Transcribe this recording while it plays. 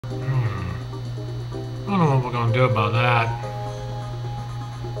don't know what we're gonna do about that.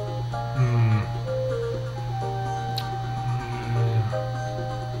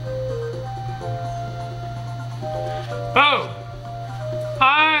 Oh!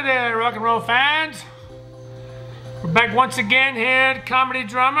 Hi there, rock and roll fans. We're back once again here at Comedy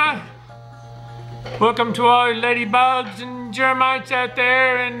Drummer. Welcome to all you ladybugs and germites out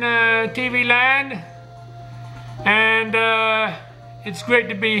there in TV land. And it's great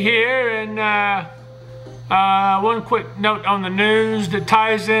to be here. And one quick note on the news that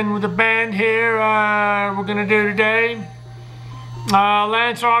ties in with the band here we're gonna do today.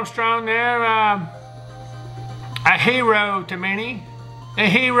 Lance Armstrong there, a hero to many, a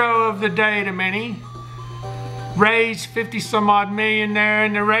hero of the day to many. Raised 50 some odd million there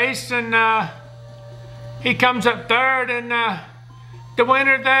in the race, and he comes up third, and the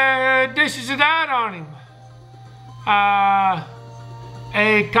winner there dishes it out on him.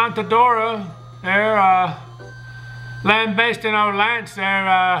 A Contadora there, lambasting old Lance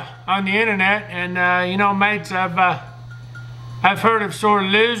there on the internet, and you know, mates, I've heard of sore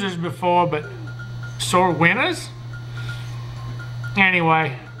losers before, but sore winners?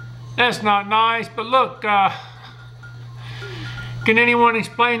 Anyway, that's not nice, but look, can anyone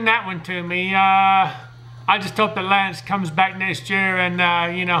explain that one to me? I just hope that Lance comes back next year and,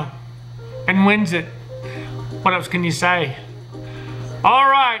 you know, and wins it. What else can you say? All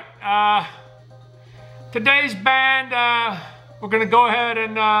right, today's band, we're gonna go ahead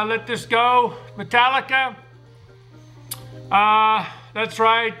and let this go. Metallica. That's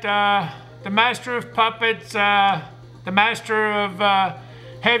right, the master of puppets, the master of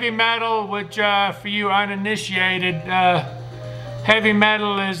heavy metal, which for you uninitiated, heavy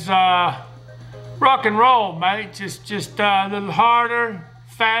metal is rock and roll, mate. Just a little harder,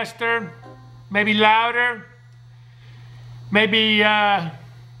 faster, maybe louder, maybe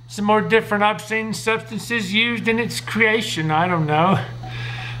some more different obscene substances used in its creation. I don't know.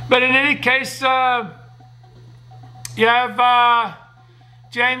 But in any case, you have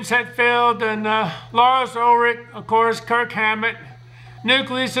James Hetfield and Lars Ulrich, of course, Kirk Hammett,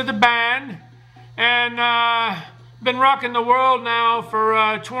 nucleus of the band, and been rocking the world now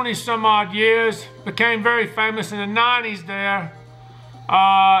for 20 some odd years. Became very famous in the 90s there.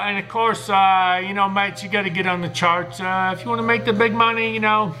 And of course, you know, mates, you got to get on the charts if you want to make the big money, you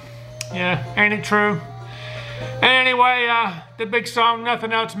know. Yeah, ain't it true? And anyway, the big song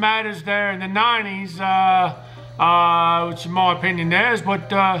 "Nothing Else Matters" there in the 90s, which in my opinion there is what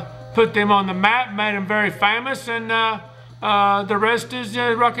put them on the map, made them very famous, and the rest is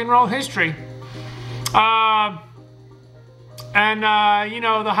rock and roll history. And you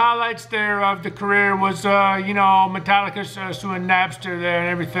know, the highlights there of the career was, you know, Metallica suing Napster there and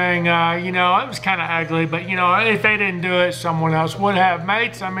everything. You know, it was kind of ugly, but you know, if they didn't do it, someone else would have,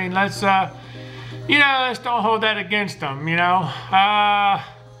 mates. I mean, let's, you know, let's don't hold that against them, you know.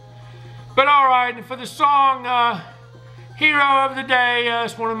 But all right, and for the song "Hero of the Day,"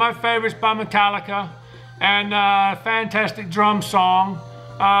 it's one of my favorites by Metallica, and fantastic drum song.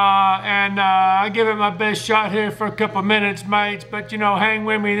 And I give it my best shot here for a couple minutes, mates, but you know, hang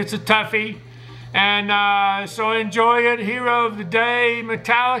with me, it's a toughie. And so enjoy it. Hero of the Day,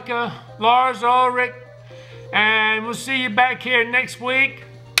 Metallica, Lars Ulrich, and we'll see you back here next week.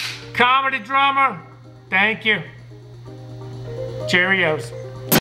 Comedy Drummer, thank you. Cheerios.